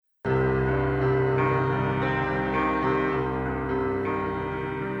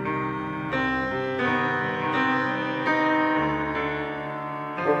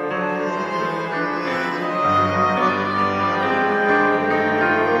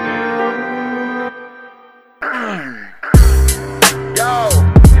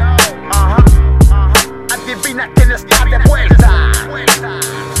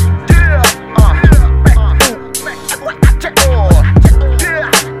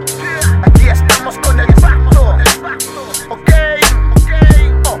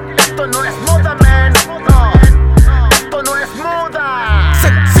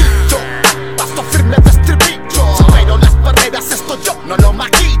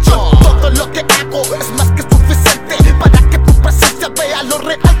lo que hago es más que suficiente para que tu presencia vea lo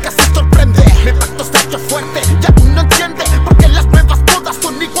real que se sorprende. Mi pacto está hecho fuerte y aún no entiende porque las nuevas modas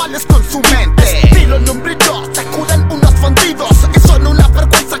son iguales con su mente. Estilo en un brillo, se curan unos bandidos y son una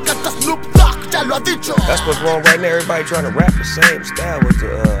vergüenza, canta Snoop Dogg, ya lo ha dicho. That's what's wrong right now. Everybody trying to rap the same style with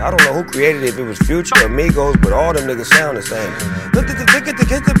the, I don't know who created it, if it was Future or Migos, but all them niggas sound the same.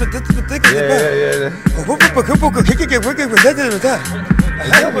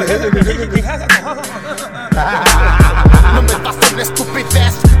 No me baso en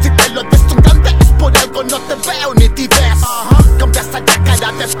estupidez, si te lo des un grande es por algo, no te veo nitidez. Cambias allá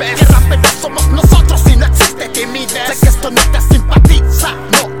cara de pez, que raperos somos nosotros y no existe timidez. Sé que esto no te simpatiza,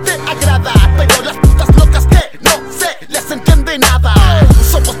 no te agrada, pero las putas locas que no se les entiende nada.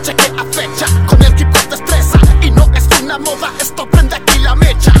 Somos cheque a fecha, con el hip hop destreza, y no es una moda, esto prende aquí la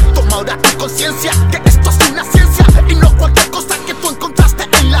mecha. Toma ahora tu conciencia, que esto es una ciencia, y no cualquier cosa que tú encontraste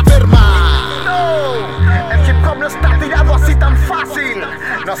en la verma. No, el hip hop no está tirado así tan fácil,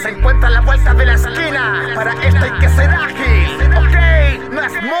 no se encuentra a la vuelta de la esquina, para esto hay que ser ágil, ok, no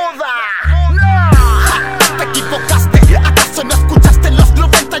es moda. No, te equivocaste, ¿acaso no escuchaste los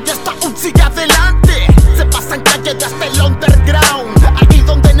 90 y esto aún sigue adelante? Se pasa en calle desde el underground, ahí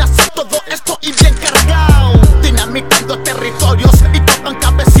donde nació todo esto y bien cargado, dinamitando territorios y topan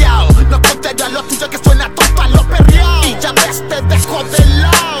cabeceado. No contrario a lo tuyo que suena tonto a lo perreado, y ya ves te dejo de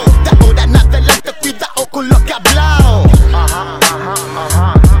lado, de ahora en adelante cuidado con lo que he hablado.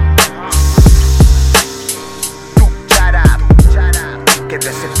 Que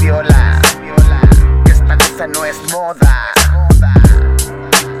te se viola, que esta cosa no es moda,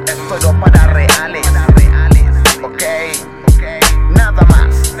 es solo para reales.